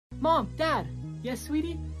Mom, Dad. Yes,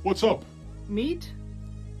 sweetie? What's up? Meet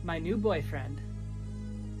my new boyfriend.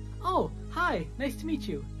 Oh, hi. Nice to meet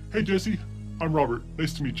you. Hey, Jesse. I'm Robert.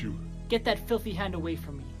 Nice to meet you. Get that filthy hand away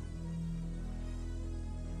from me.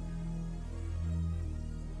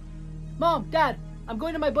 Mom, Dad, I'm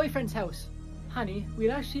going to my boyfriend's house. Honey, we'd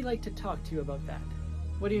actually like to talk to you about that.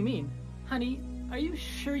 What do you mean? Honey, are you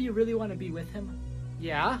sure you really want to be with him?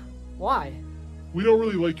 Yeah? Why? We don't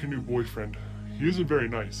really like your new boyfriend. He isn't very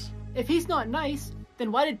nice. If he's not nice,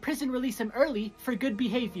 then why did prison release him early for good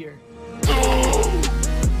behavior?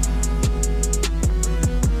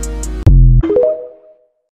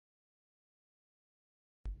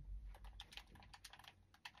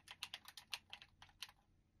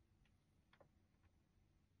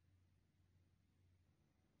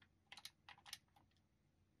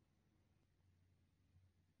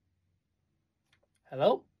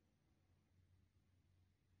 Hello?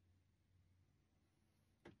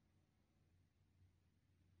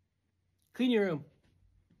 Clean your room.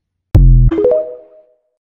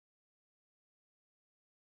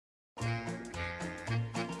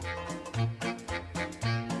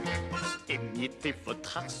 Émiettez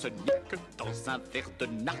votre arsenic dans un verre de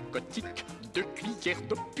narcotique, 2 cuillères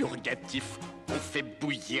de purgatif. On fait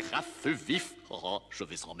bouillir à feu vif. Oh, je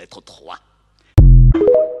vais en mettre 3.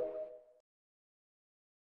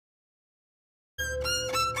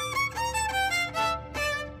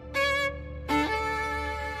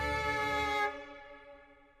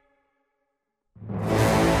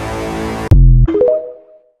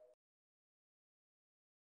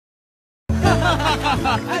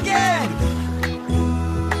 Again!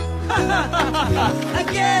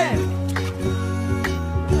 Again!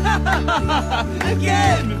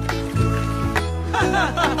 Again!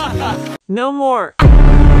 No more!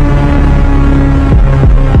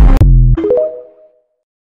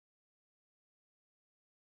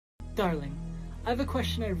 Darling, I have a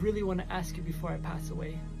question I really want to ask you before I pass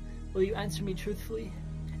away. Will you answer me truthfully?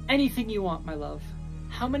 Anything you want, my love.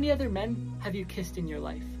 How many other men have you kissed in your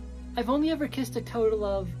life? I've only ever kissed a total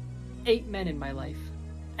of 8 men in my life.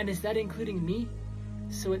 And is that including me?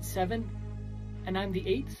 So it's 7? And I'm the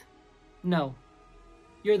 8th? No.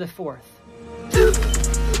 You're the 4th.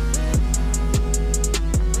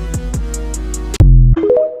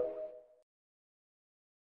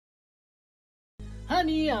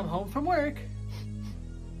 Honey, I'm home from work.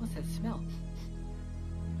 What's that smell?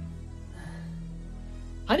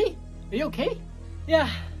 Honey, are you okay? Yeah,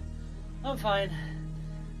 I'm fine.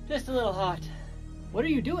 Just a little hot. What are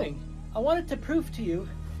you doing? I wanted to prove to you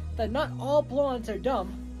that not all blondes are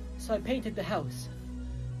dumb, so I painted the house.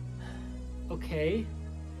 Okay,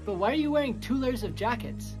 but why are you wearing 2 layers of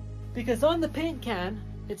jackets? Because on the paint can,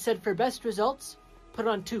 it said for best results, put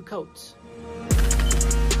on 2 coats.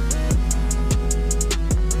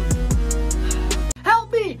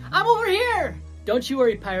 Help me! I'm over here! Don't you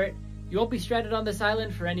worry, pirate. You won't be stranded on this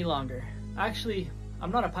island for any longer. Actually,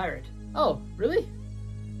 I'm not a pirate. Oh, really?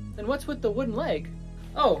 Then what's with the wooden leg?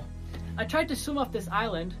 Oh, I tried to swim off this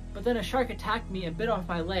island, but then a shark attacked me and bit off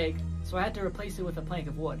my leg, so I had to replace it with a plank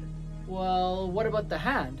of wood. Well, what about the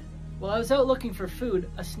hand? While I was out looking for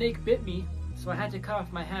food, a snake bit me, so I had to cut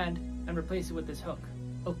off my hand and replace it with this hook.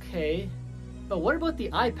 Okay, but what about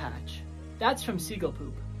the eye patch? That's from seagull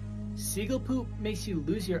poop. Seagull poop makes you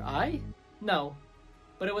lose your eye? No,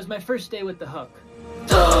 but it was my first day with the hook.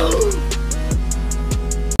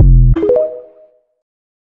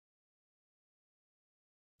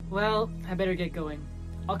 Well, I better get going.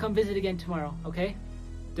 I'll come visit again tomorrow, okay?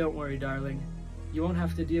 Don't worry, darling. You won't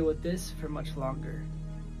have to deal with this for much longer.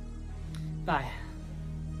 Bye.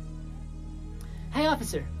 Hey,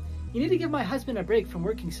 officer. You need to give my husband a break from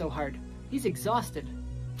working so hard. He's exhausted.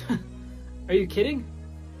 Are you kidding?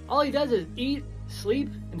 All he does is eat, sleep,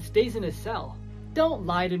 and stays in his cell. Don't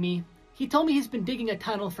lie to me. He told me he's been digging a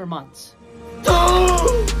tunnel for months.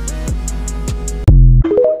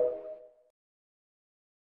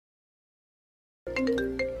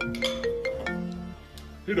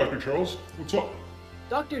 Hey, Dr. Charles. What's up?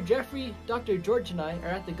 Dr. Jeffrey, Dr. George, and I are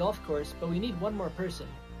at the golf course, but we need one more person.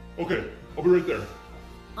 Okay, I'll be right there.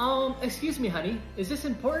 Excuse me, honey. Is this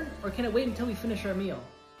important, or can it wait until we finish our meal?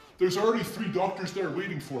 There's already 3 doctors there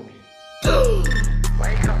waiting for me.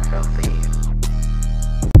 Wake up, filthy.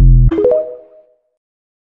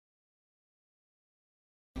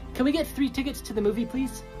 Can we get 3 tickets to the movie,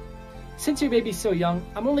 please? Since your baby's so young,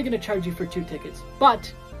 I'm only going to charge you for 2 tickets.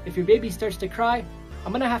 But if your baby starts to cry,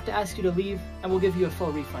 I'm going to have to ask you to leave, and we'll give you a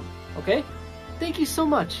full refund, okay? Thank you so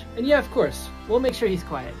much. And yeah, of course, we'll make sure he's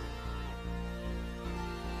quiet.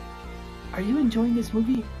 Are you enjoying this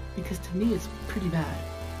movie? Because to me, it's pretty bad.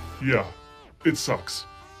 Yeah, it sucks.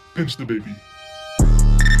 Pinch the baby.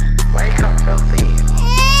 Wake up, filthy.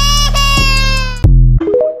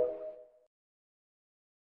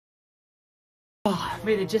 Oh,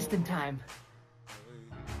 made it just in time.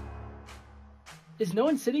 Is no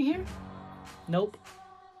one sitting here? Nope.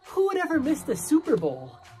 Who would ever miss the Super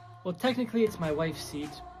Bowl? Well, technically it's my wife's seat.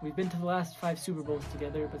 We've been to the last 5 Super Bowls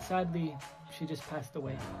together, but sadly, she just passed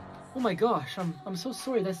away. Oh my gosh, I'm so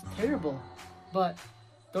sorry, that's terrible. But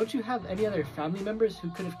don't you have any other family members who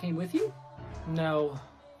could have came with you? No,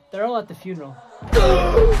 they're all at the funeral.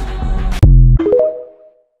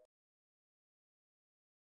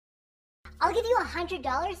 I'll give you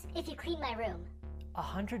 $100 if you clean my room.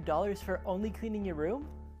 $100 for only cleaning your room?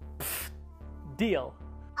 Pfft, deal.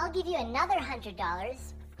 I'll give you another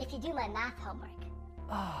 $100 if you do my math homework.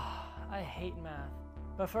 Ah, I hate math.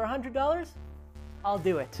 But for $100, I'll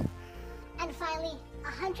do it. And finally,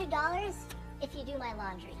 $100 if you do my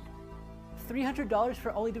laundry. $300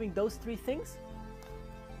 for only doing those 3 things?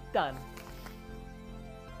 Done.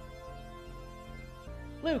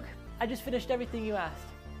 Luke, I just finished everything you asked.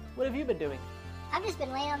 What have you been doing? I've just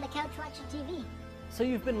been laying on the couch watching TV. So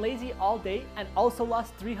you've been lazy all day and also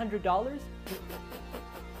lost $300?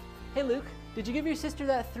 Hey Luke, did you give your sister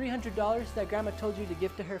that $300 that Grandma told you to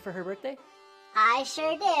give to her for her birthday? I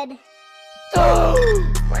sure did.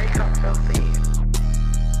 Wake up, filthy.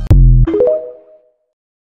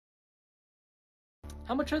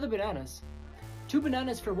 How much are the bananas? 2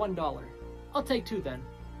 bananas for $1. I'll take 2 then.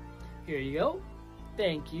 Here you go.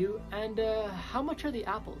 Thank you. And how much are the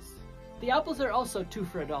apples? The apples are also 2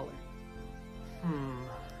 for $1.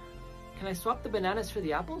 Can I swap the bananas for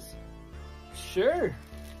the apples? Sure.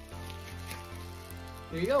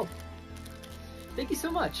 Here you go. Thank you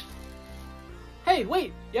so much. Hey,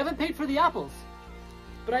 wait, you haven't paid for the apples.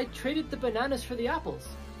 But I traded the bananas for the apples.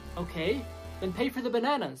 Okay, then pay for the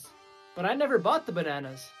bananas. But I never bought the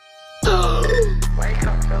bananas. Wake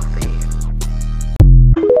up, filthy.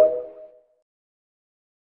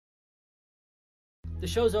 The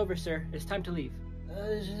show's over, sir. It's time to leave.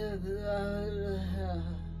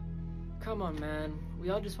 Come on, man. We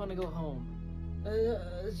all just want to go home.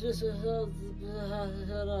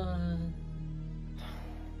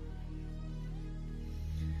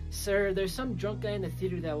 Sir, there's some drunk guy in the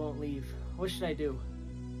theater that won't leave. What should I do?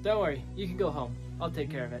 Don't worry, you can go home. I'll take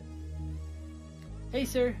care of it. Hey,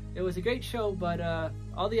 sir. It was a great show, but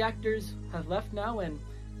all the actors have left now and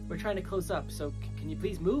we're trying to close up, so can you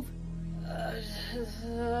please move?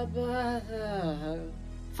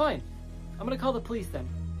 Fine. I'm gonna call the police then.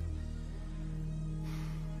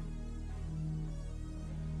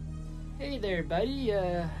 Hey there, buddy.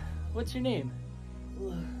 What's your name?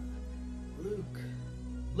 Luke.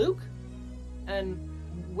 Luke? And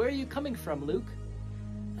where are you coming from, Luke?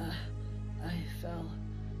 I fell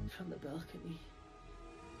from the balcony.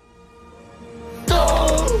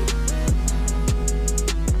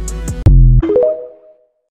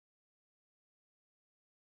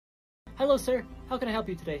 Hello, sir. How can I help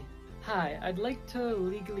you today? Hi, I'd like to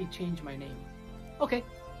legally change my name. Okay,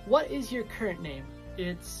 what is your current name?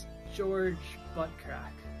 It's George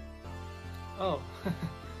Buttcrack. Oh,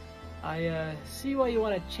 I see why you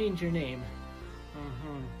want to change your name.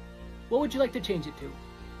 What would you like to change it to?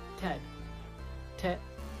 Ted. Ted?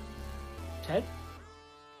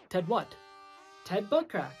 Ted what? Ted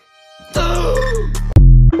Buttcrack.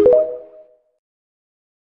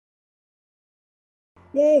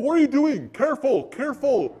 Whoa, what are you doing? Careful,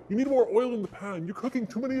 careful. You need more oil in the pan. You're cooking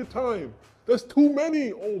too many at a time. That's too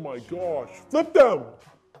many. Oh my gosh. Flip them.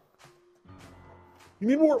 You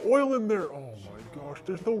need more oil in there. Oh my gosh,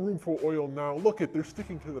 there's no room for oil now. Look it, they're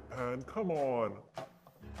sticking to the pan. Come on.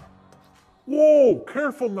 Whoa,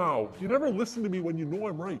 careful now. You never listen to me when you know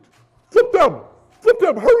I'm right. Flip them. Flip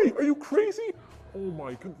them. Hurry. Are you crazy? Oh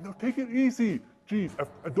my god. Now take it easy. Jeez,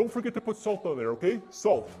 and don't forget to put salt on there, okay?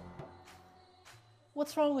 Salt.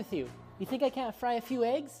 What's wrong with you? You think I can't fry a few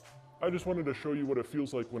eggs? I just wanted to show you what it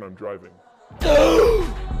feels like when I'm driving.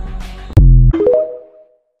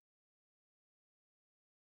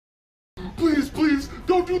 Please, please,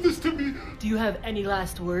 don't do this to me. Do you have any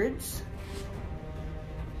last words?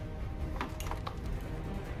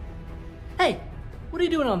 Hey, what are you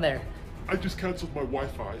doing on there? I just canceled my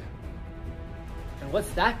Wi-Fi. And what's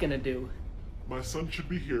that gonna do? My son should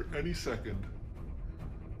be here any second.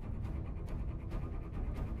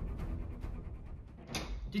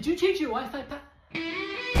 Did you change your Wi-Fi